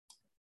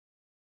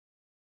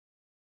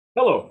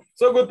Hello,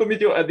 so good to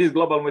meet you at this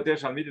global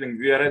motivational meeting.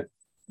 We are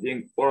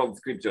reading World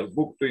Scriptures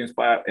book to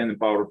inspire and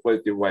empower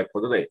positive life for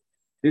today.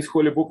 This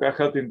holy book are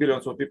helping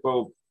billions of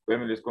people,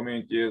 families,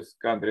 communities,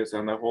 countries,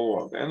 and the whole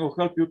world, and will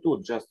help you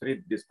too. Just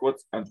read these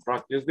quotes and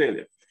practice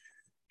daily.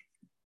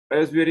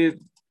 As we're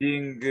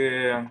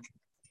reading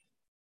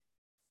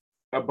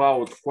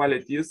about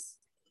qualities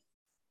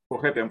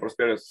for happy and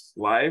prosperous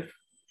life,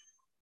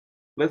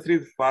 let's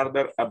read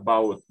further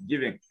about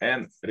giving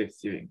and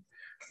receiving.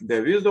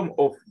 The wisdom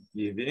of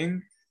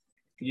giving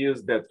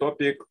is the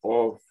topic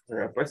of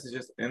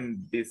passages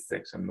in this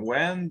section.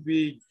 When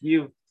we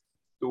give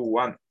to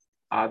one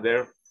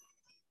another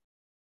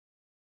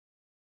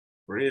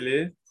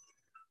freely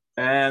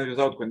and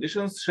without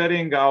conditions,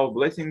 sharing our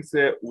blessings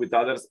with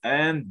others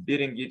and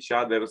bearing each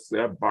other's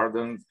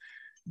burdens,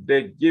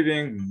 the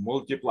giving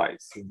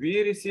multiplies.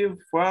 We receive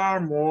far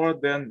more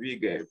than we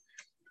gave,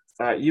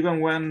 even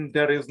when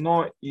there is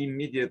no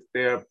immediate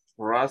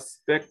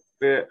prospect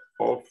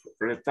of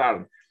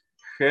return.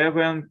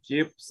 Heaven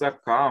keeps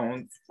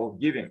account of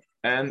giving,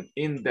 and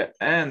in the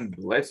end,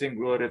 blessing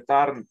will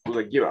return to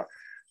the giver,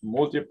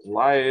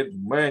 multiplied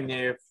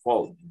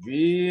manifold.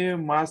 We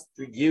must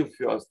give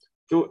first.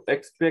 To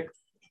expect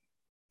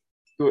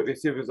to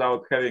receive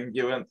without having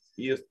given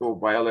is to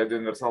violate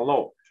universal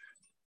law.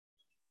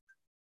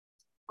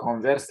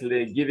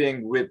 Conversely,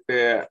 giving with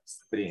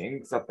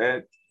strings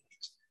attached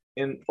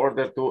in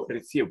order to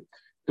receive,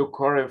 to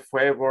curry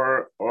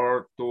favor,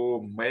 or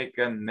to make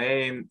a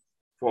name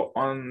for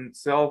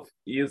oneself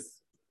is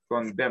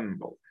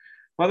condemnable.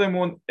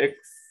 Furthermore,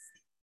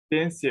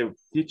 extensive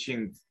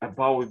teachings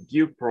about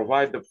give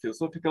provide the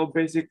philosophical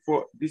basic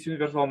for this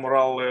universal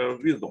moral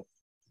wisdom.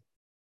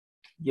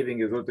 Giving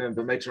is within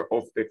the nature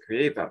of the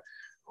Creator,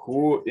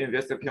 who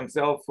invested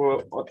himself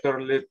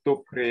utterly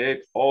to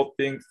create all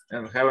things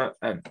in heaven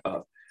and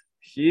earth.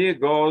 He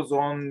goes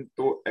on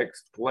to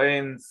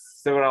explain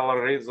several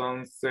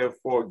reasons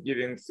for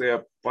giving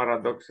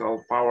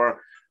paradoxical power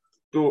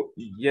to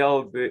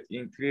yield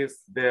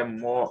increase the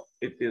more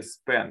it is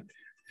spent.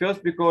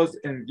 First, because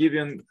in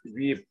giving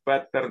we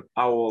pattern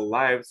our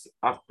lives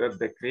after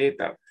the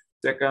Creator.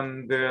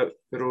 Second,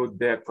 through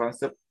the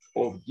concept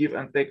of give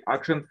and take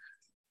action,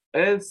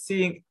 as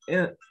seeing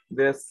in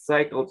the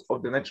cycles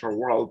of the natural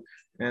world,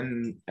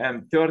 and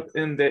third,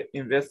 in the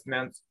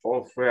investments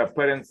of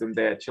parents and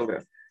their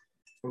children.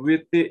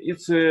 With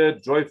its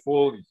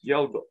joyful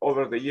yield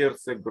over the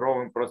years,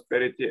 growing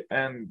prosperity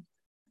and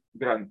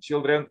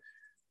grandchildren,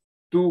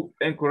 to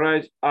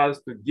encourage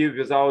us to give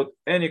without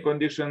any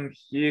condition,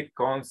 he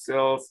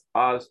counsels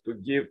us to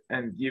give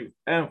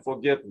and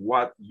forget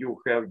what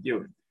you have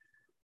given.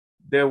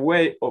 The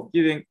way of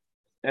giving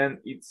and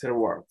its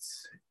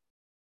rewards.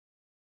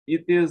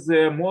 It is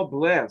more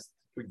blessed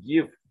to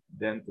give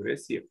than to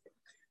receive.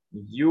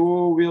 You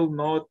will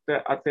not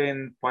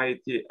attain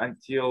piety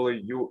until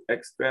you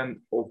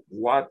expend of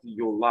what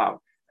you love,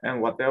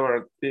 and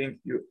whatever thing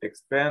you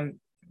expend,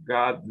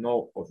 God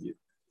knows of it.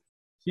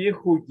 He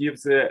who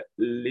gives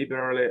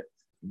liberally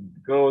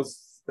goes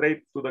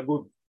straight to the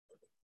good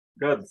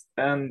gods,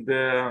 and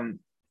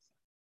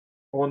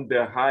on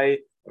the high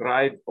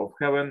right of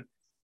heaven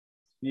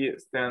he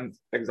stands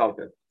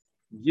exalted.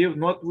 Give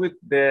not with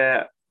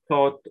the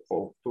thought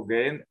of to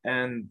gain,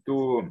 and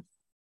to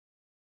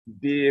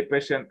be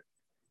patient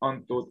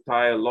unto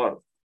thy Lord.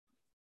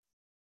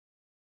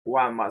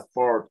 One must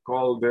pour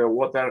cold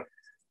water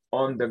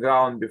on the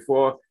ground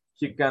before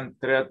he can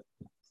tread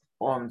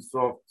on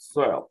soft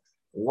soil.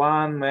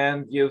 One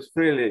man gives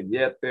freely,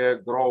 yet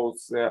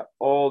grows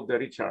all the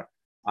richer.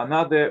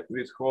 Another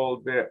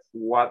withholds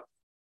what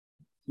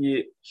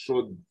he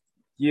should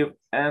give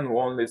and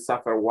only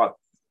suffer what.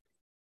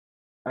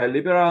 A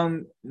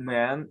liberal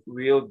man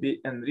will be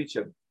enriched,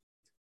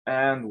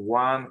 and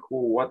one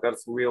who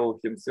waters will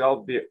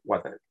himself be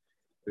watered.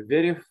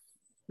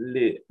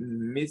 Verily,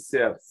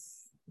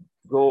 miseries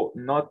go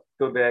not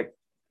to the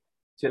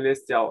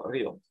celestial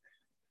realms.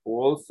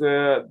 Fools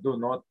do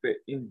not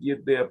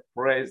indeed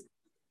praise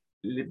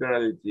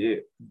liberality.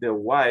 The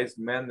wise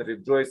man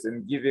rejoices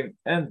in giving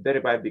and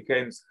thereby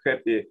becomes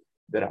happy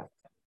thereafter.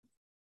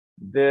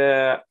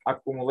 The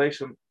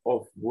accumulation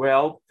of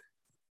wealth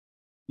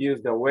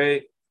is the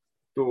way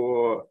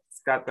to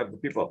scatter the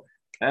people,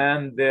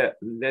 and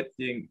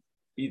letting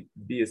it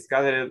be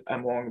scattered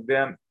among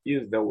them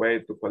is the way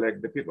to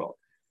collect the people.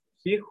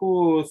 He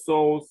who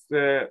sows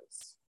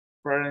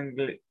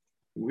sparingly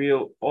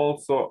will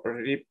also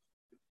reap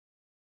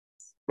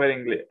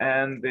sparingly,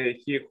 and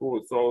he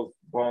who sows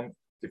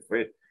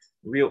bountifully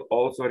will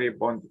also reap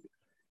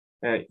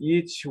bountifully.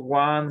 Each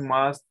one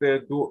must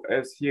do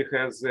as he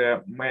has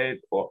made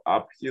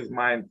up his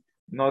mind,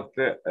 not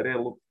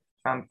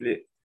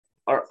reluctantly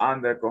or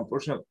under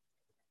compulsion,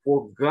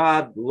 for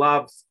God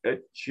loves a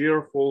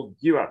cheerful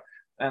giver,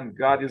 and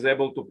God is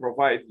able to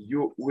provide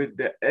you with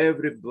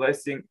every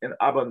blessing in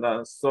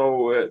abundance,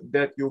 so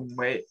that you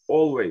may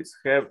always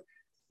have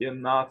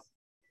enough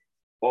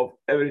of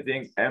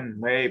everything and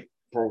may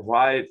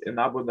provide in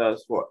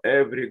abundance for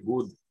every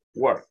good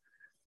work.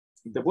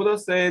 The Buddha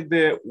said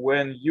that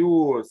when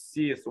you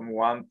see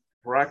someone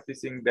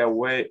practicing the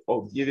way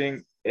of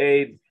giving,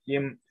 aid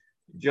him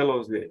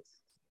jealously,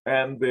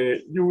 and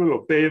you will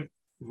obtain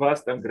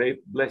vast and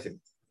great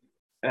blessings.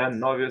 And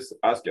novice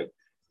asked,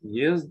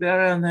 is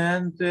there an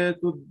end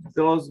to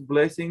those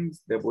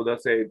blessings? The Buddha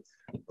said,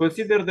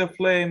 consider the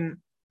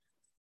flame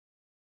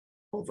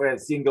of a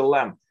single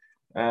lamp.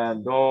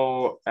 And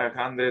though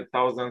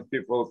 100,000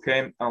 people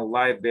came and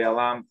light their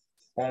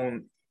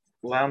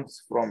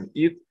lamps from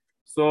it,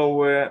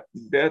 so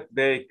that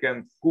they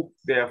can cook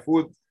their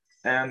food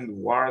and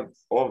ward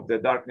off the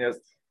darkness,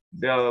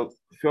 the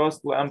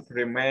first lamp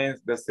remains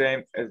the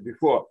same as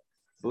before.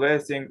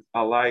 Blessings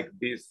are like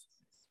this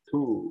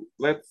too.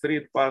 Let's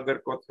read further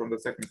quotes from the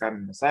Second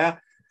Coming Messiah.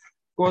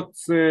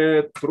 Quotes,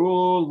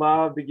 true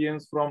love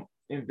begins from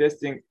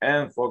investing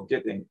and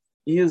forgetting.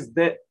 Is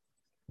the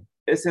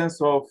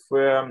essence of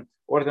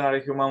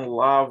ordinary human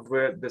love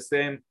the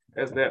same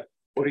as the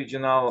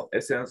original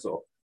essence of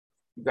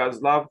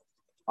God's love?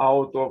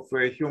 Out of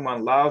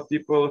human love,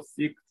 people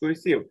seek to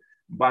receive.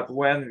 But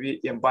when we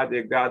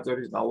embody God's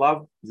original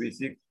love, we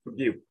seek to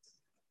give.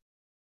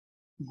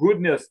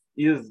 Goodness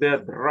is the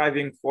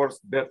driving force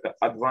that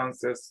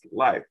advances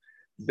life.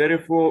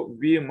 Therefore,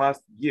 we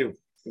must give.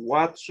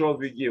 What shall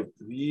we give?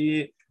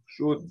 We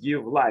should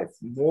give life.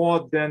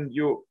 More than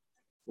you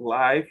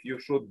life, you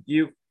should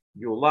give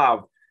you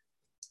love.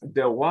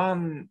 The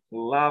one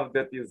love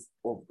that is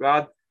of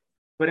God,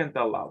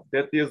 parental love.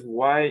 That is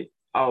why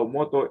our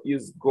motto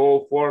is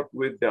go forth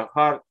with the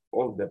heart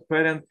of the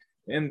parent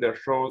in the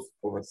shoes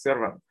of a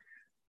servant.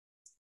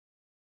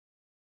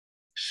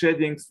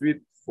 Shedding sweat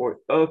for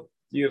earth,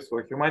 tears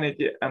for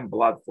humanity, and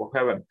blood for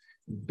heaven.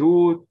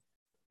 Do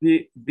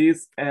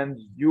this and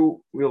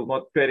you will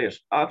not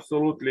perish.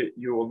 Absolutely,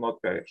 you will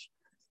not perish.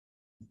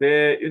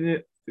 The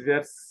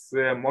universe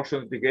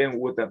motions begin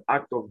with an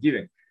act of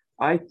giving.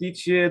 I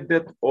teach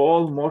that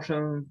all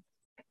motions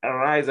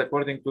arise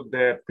according to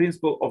the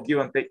principle of give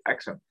and take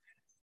action.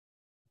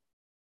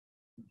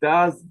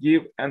 Does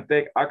give and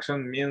take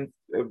action mean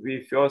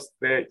we first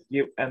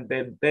give and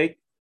then take,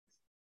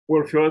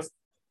 or first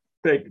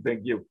take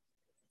then give?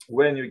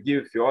 When you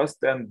give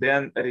first and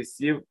then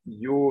receive,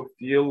 you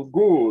feel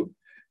good.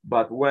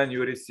 But when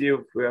you receive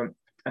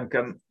and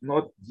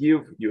cannot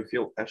give, you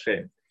feel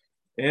ashamed.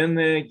 In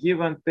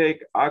give and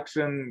take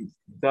action,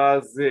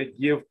 does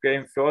give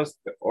came first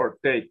or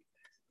take?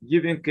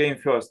 Giving came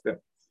first.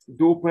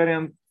 Do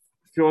parents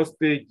first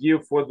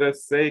give for the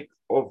sake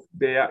of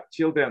their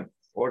children,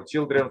 or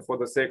children for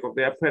the sake of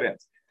their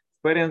parents?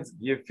 Parents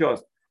give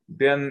first.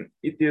 Then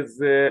it is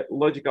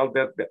logical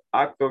that the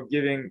act of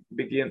giving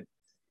begins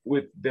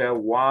with the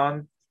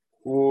one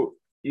who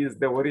is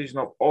the origin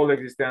of all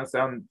existence,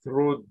 and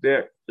through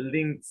the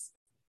links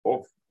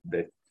of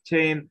the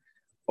chain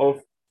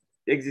of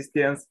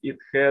existence, it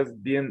has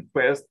been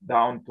passed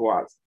down to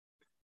us.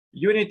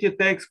 Unity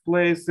takes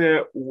place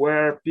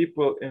where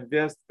people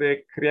invest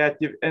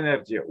creative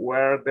energy,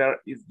 where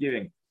there is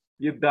giving.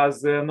 It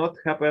does not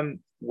happen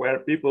where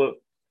people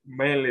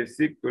mainly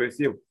seek to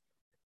receive.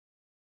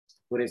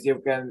 To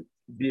receive can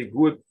be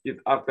good if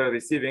after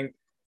receiving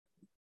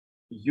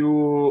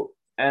you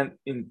and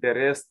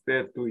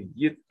interested to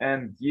get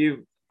and give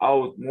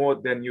out more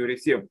than you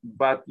receive.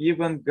 But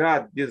even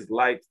God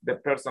dislikes the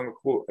person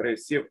who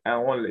receives and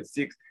only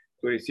seeks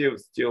to receive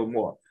still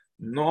more.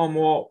 No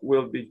more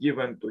will be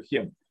given to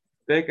him.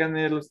 Take an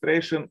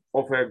illustration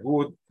of a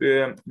good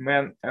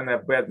man and a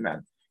bad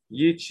man.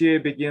 Each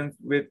begins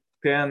with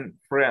 10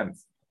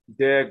 friends.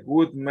 The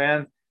good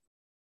man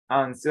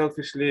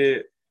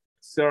unselfishly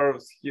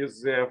serves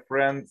his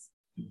friends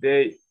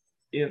day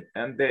in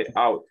and day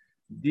out.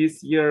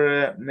 This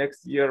year,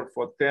 next year,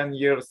 for 10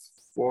 years,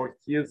 for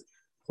his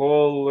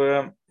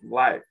whole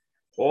life.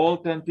 All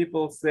 10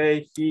 people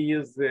say he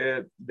is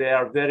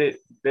their very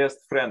best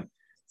friend.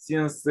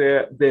 Since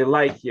they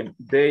like him,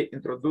 they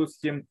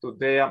introduce him to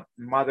their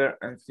mother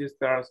and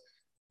sisters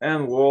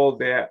and all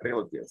their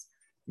relatives.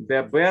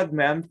 The bad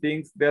man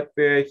thinks that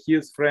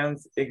his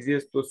friends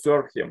exist to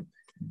serve him.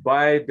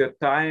 By the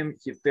time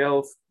he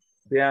tells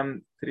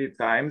them 3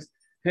 times,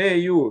 hey,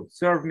 you,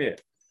 serve me,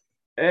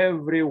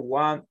 every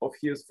one of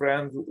his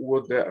friends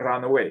would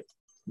run away.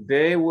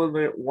 They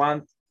will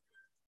want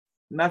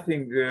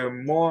nothing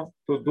more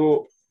to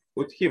do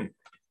with him.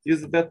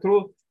 Is that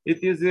true?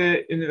 It is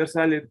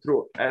universally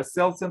true. A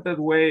self-centered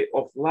way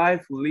of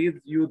life leads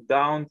you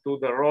down to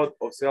the road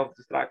of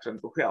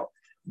self-destruction, to hell.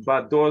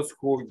 But those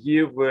who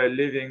give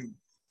living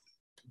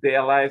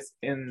their lives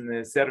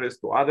in service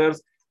to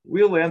others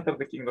will enter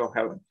the kingdom of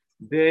heaven.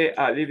 They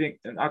are living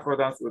in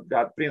accordance with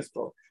God's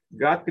principle.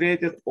 God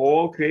created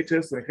all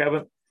creatures in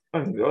heaven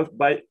and earth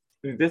by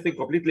investing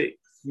completely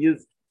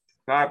his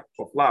heart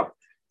of love.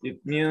 It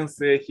means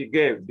he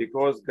gave,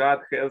 because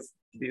God has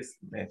this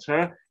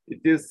nature.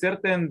 It is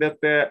certain that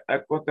a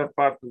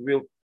counterpart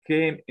will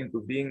come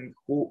into being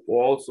who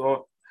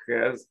also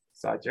has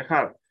such a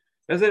heart.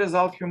 As a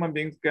result, human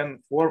beings can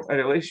form a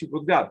relationship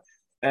with God,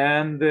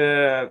 and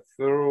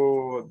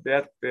through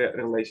that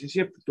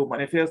relationship to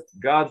manifest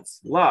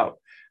God's love.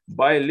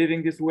 By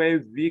living this way,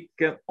 we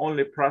can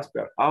only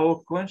prosper.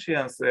 Our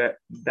conscience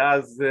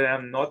does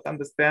not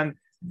understand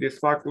this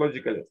fact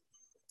logically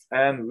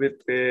and with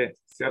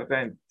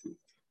certainty,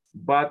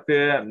 but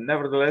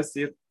nevertheless,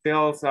 it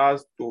tells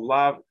us to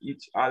love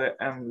each other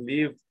and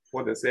live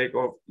for the sake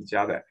of each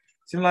other.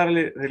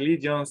 Similarly,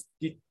 religions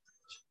teach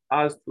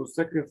us to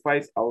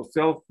sacrifice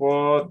ourselves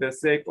for the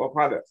sake of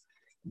others.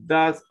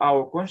 Thus,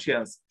 our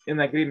conscience, in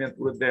agreement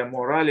with their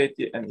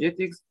morality and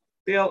ethics,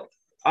 tell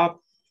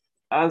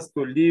us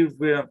to live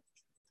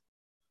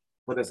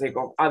for the sake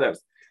of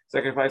others,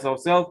 sacrifice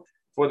ourselves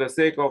for the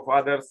sake of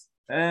others,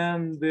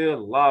 and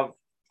love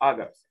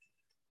others.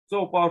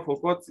 So powerful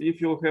quotes.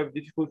 If you have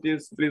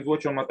difficulties, please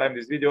watch one more time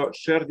this video,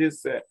 share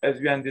this as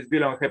we end this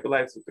video on Happy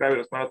Life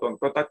Travelers Marathon.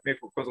 Contact me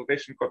for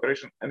consultation,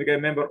 cooperation, and become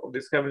a member of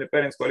this Heavenly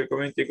Parents Holy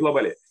Community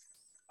globally.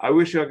 I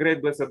wish you a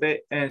great blessed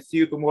day and see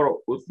you tomorrow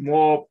with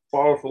more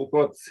powerful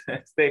quotes.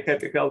 Stay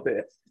happy,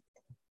 healthy.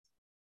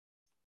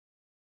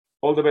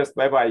 All the best.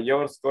 Bye-bye.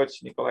 Yours,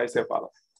 Coach Nikolai Serpalov.